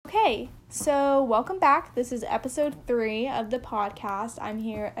Okay, so welcome back. This is episode 3 of the podcast. I'm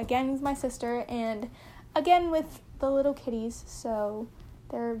here again with my sister and again with the little kitties, so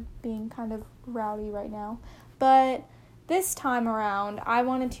they're being kind of rowdy right now. But this time around, I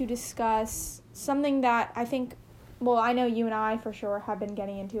wanted to discuss something that I think, well, I know you and I for sure have been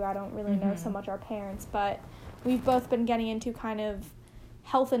getting into. I don't really know so much our parents, but we've both been getting into kind of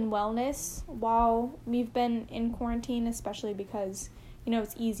health and wellness while we've been in quarantine, especially because, you know,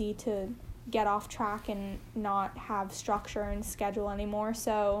 it's easy to get off track and not have structure and schedule anymore.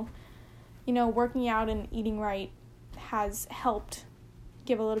 So, you know, working out and eating right has helped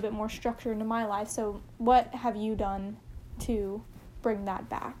give a little bit more structure into my life. So what have you done to bring that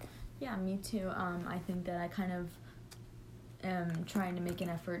back? Yeah, me too. I think that I kind of am trying to make an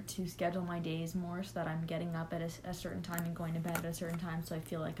effort to schedule my days more so that I'm getting up at a certain time and going to bed at a certain time, so I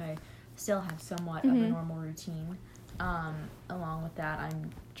feel like I still have somewhat of a normal routine. Along with that, I'm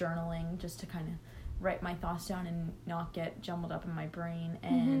journaling just to kind of write my thoughts down and not get jumbled up in my brain,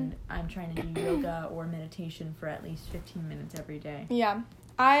 and I'm trying to do yoga or meditation for at least 15 minutes every day. Yeah,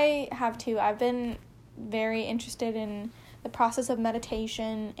 I have too. I've been very interested in the process of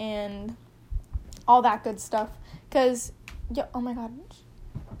meditation and all that good stuff, because, oh my god.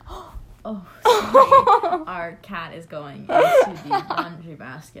 Oh, sorry. Our cat is going into the laundry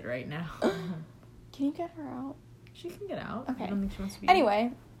basket right now. Can you get her out? She can get out. Okay. I don't think she wants to be.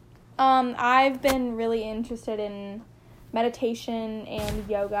 Anyway, I've been really interested in meditation and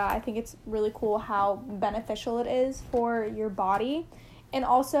yoga. I think it's really cool how beneficial it is for your body. And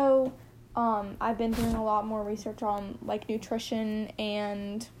also, I've been doing a lot more research on, like, nutrition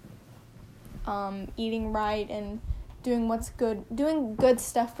and eating right and doing good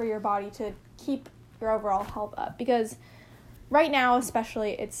stuff for your body to keep your overall health up. Because right now,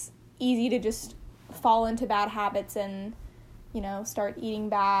 especially, it's easy to just fall into bad habits and, you know, start eating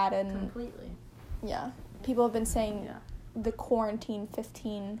bad. And completely. Yeah. People have been saying the quarantine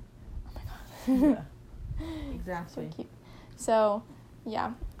 15. Oh my god. Yeah. Exactly. So cute. So,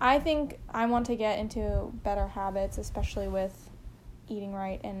 yeah. I think I want to get into better habits, especially with eating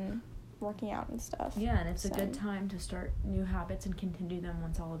right and working out and stuff. Yeah, and it's a good time to start new habits and continue them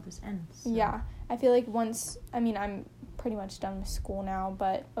once all of this ends. So. Yeah. I feel like I'm pretty much done with school now,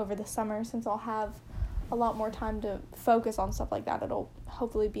 but over the summer, since I'll have a lot more time to focus on stuff like that, it'll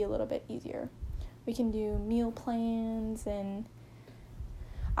hopefully be a little bit easier. We can do meal plans, and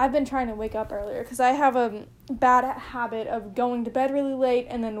I've been trying to wake up earlier because I have a bad habit of going to bed really late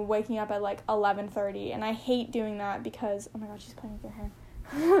and then waking up at like 11:30, and I hate doing that because, oh my god, she's playing with your hair.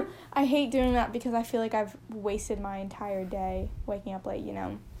 I hate doing that because I feel like I've wasted my entire day waking up late, you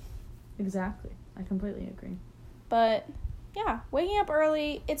know. Exactly. I completely agree. But yeah, waking up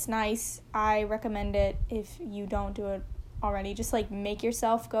early, it's nice. I recommend it if you don't do it already. Just, like, make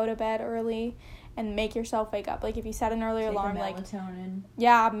yourself go to bed early and make yourself wake up. Like, if you set an early alarm, melatonin.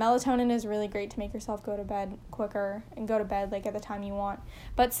 Yeah, melatonin is really great to make yourself go to bed quicker and go to bed, like, at the time you want.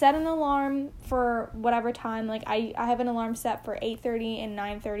 But set an alarm for whatever time. Like, I have an alarm set for 8:30 and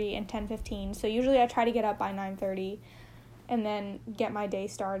 9:30 and 10:15. So usually I try to get up by 9:30 and then get my day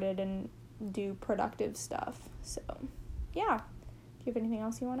started and do productive stuff. So, yeah. Do you have anything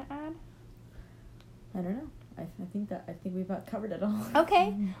else you want to add? I don't know. I think we've covered it all.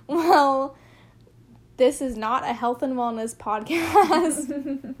 Okay. Well, this is not a health and wellness podcast.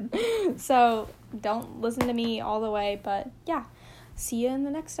 So, don't listen to me all the way, but yeah. See you in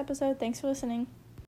the next episode. Thanks for listening.